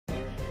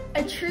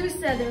A true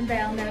Southern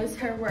belle knows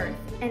her worth,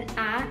 and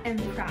I am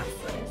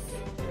priceless.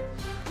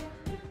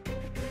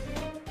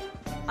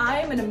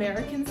 I am an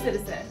American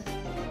citizen.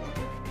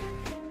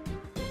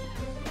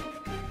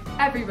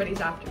 Everybody's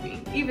after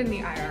me, even the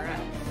IRS.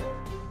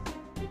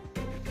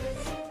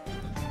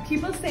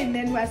 People say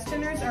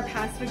Midwesterners are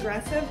passive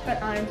aggressive,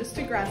 but I'm just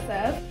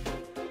aggressive.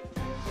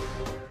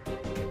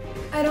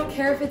 I don't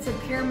care if it's a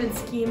pyramid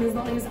scheme as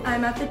long as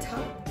I'm at the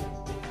top.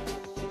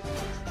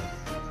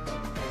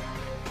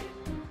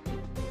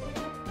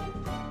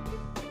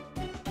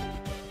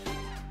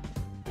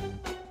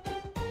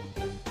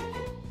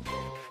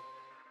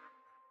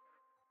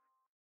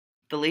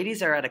 The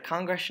ladies are at a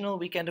congressional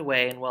weekend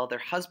away, and while their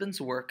husbands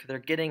work, they're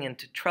getting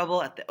into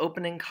trouble at the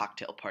opening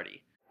cocktail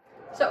party.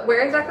 So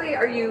where exactly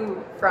are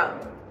you from?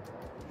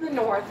 The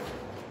North.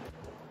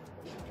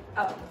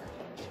 Oh.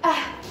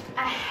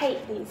 I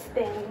hate these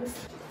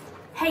things.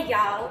 Hey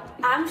y'all,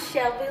 I'm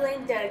Shelby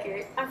Lynn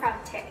Duggart. I'm from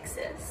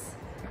Texas.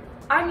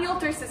 I'm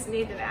Yultersis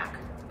Nadenak.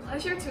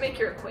 Pleasure to make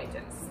your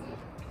acquaintance.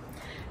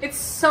 It's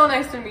so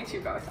nice to meet you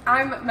both.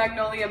 I'm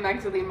Magnolia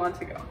Magdalene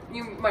Montego.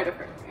 You might have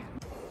heard of me.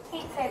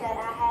 Can't say that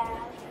I have.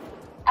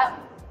 Oh.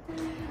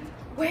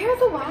 Where are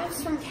the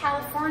wives from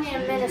California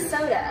and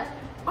Minnesota?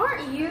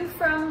 Aren't you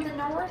from the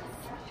North?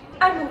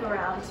 I move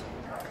around.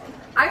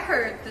 I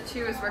heard that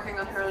she was working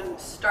on her own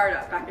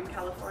startup back in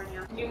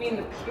California. You mean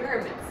the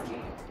pyramid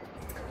scheme?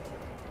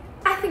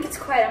 I think it's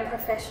quite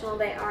unprofessional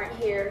they aren't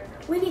here.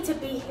 We need to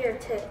be here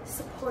to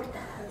support the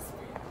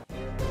husband.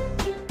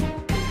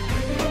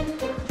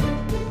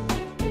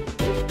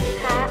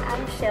 Hi,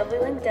 I'm Shelby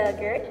Lynn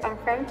Duggart. I'm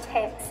from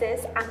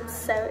Texas. I'm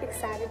so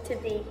excited to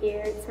be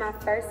here. It's my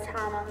first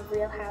time on the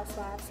Real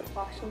Housewives of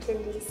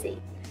Washington,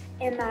 D.C.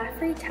 In my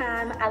free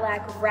time, I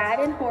like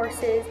riding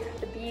horses,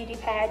 the beauty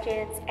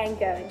pageants, and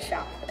going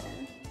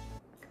shopping.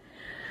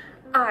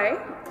 I,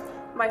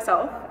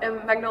 myself,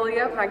 am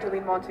Magnolia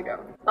Magdalene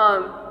Montego.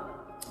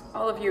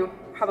 All of you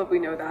probably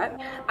know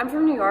that. I'm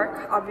from New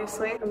York,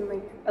 obviously. I'm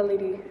like a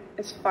lady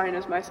as fine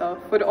as myself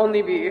would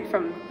only be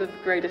from the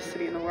greatest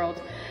city in the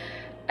world.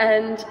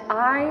 And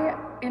I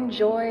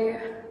enjoy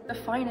the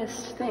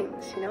finest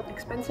things, you know,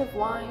 expensive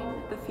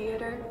wine, the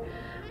theater,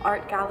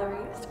 art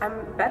galleries.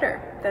 I'm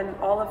better than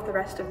all of the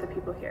rest of the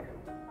people here.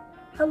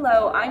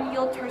 Hello, I'm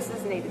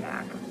Yultersis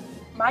Nadenak.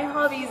 My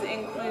hobbies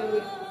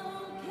include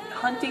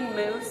hunting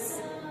moose,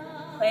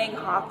 playing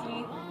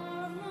hockey,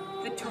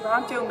 the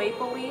Toronto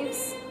Maple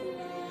Leafs,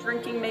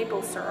 drinking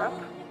maple syrup,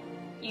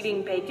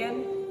 eating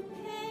bacon,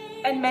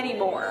 and many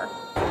more.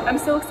 I'm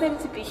so excited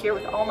to be here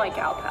with all my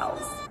gal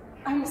pals.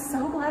 I'm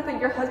so glad that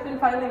your husband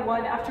finally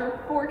won after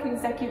 4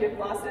 consecutive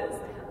losses.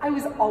 I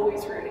was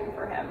always rooting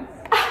for him.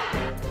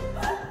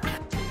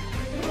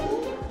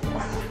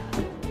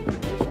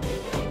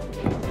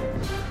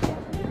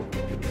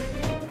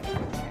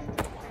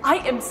 I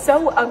am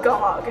so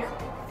agog.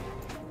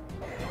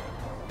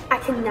 I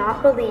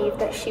cannot believe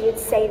that she would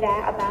say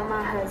that about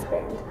my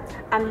husband.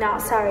 I'm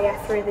not sorry I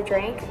threw the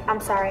drink.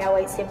 I'm sorry I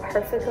wasted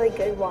perfectly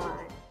good wine.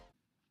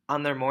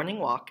 On their morning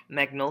walk,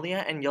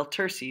 Magnolia and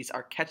Yultersis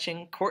are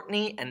catching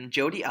Courtney and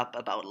Jody up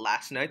about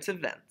last night's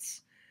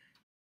events.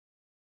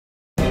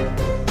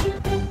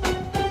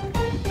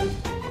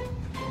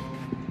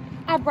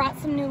 I brought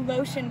some new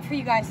lotion for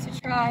you guys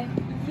to try.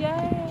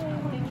 Yay!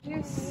 Thank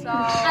you so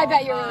I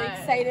bet you're really much.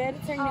 excited.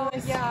 It's our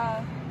newest.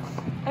 Yeah.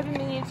 I've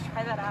been meaning to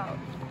try that out.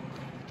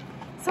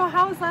 So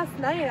how was last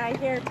night? I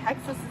hear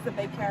Texas is a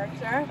big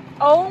character.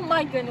 Oh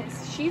my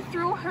goodness, she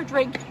threw her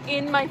drink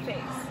in my face.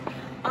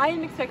 I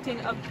am expecting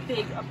a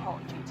big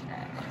apology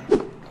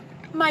today.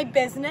 My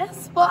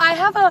business? Well, I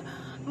have a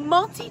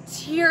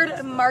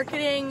multi-tiered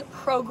marketing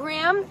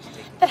program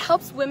that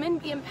helps women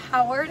be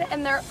empowered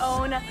in their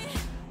own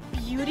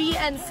beauty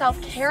and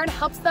self-care and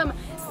helps them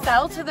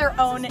sell to their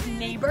own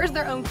neighbors,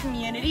 their own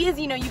communities.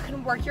 You know, you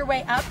can work your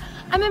way up.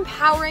 I'm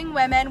empowering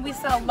women. We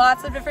sell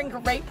lots of different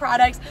great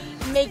products,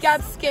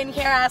 makeup,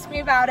 skincare, ask me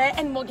about it,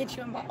 and we'll get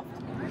you involved.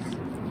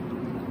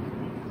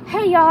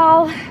 Hey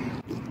y'all.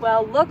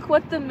 Well, look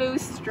what the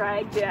moose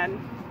dragged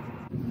in.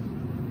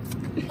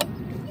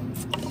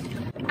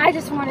 I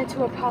just wanted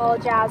to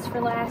apologize for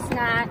last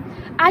night.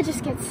 I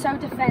just get so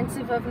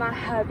defensive of my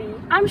hubby.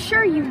 I'm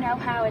sure you know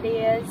how it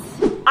is.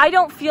 I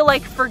don't feel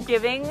like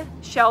forgiving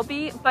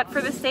Shelby, but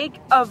for the sake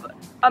of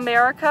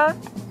America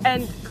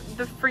and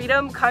the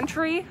freedom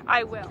country,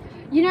 I will.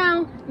 You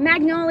know,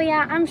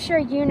 Magnolia, I'm sure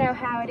you know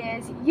how it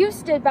is. You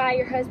stood by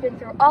your husband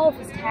through all of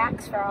his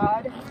tax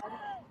fraud.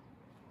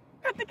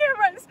 Cut the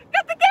cameras!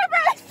 Cut the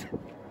cameras!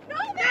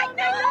 No,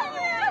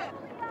 Magnolia!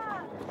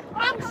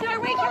 I'm sure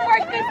we can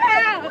work this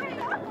out.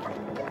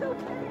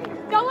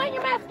 Don't let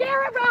your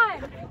mascara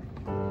run.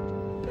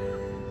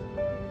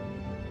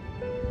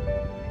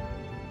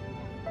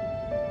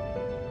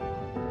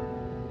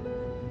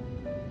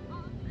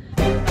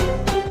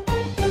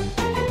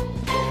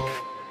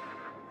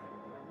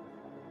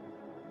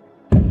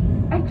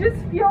 I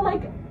just feel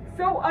like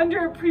so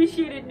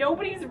underappreciated.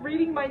 Nobody's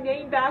reading my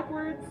name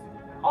backwards.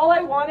 All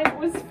I wanted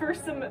was for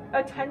some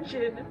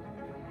attention.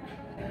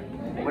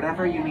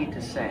 Whatever you need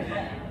to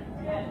say.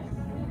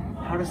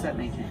 How does that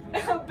make it?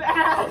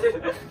 Bad.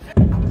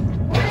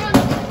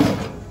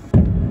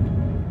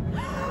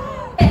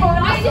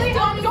 Honestly,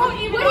 don't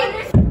even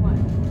understand.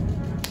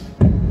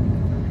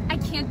 I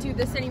can't do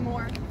this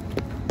anymore.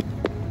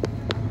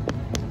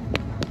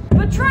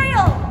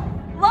 Betrayal!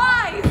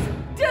 Lies!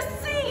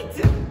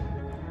 Deceit!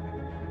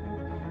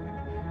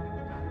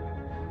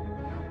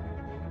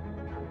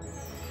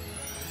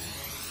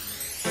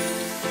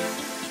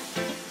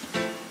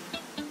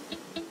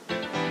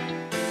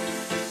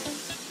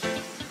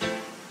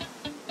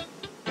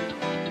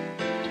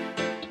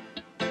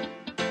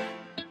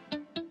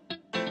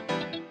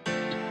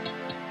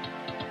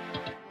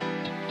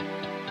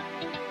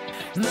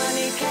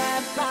 Money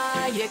can't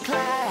buy your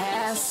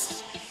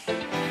class.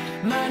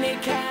 Money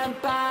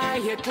can't buy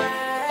your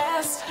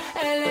class.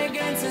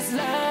 Elegance is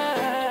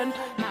love.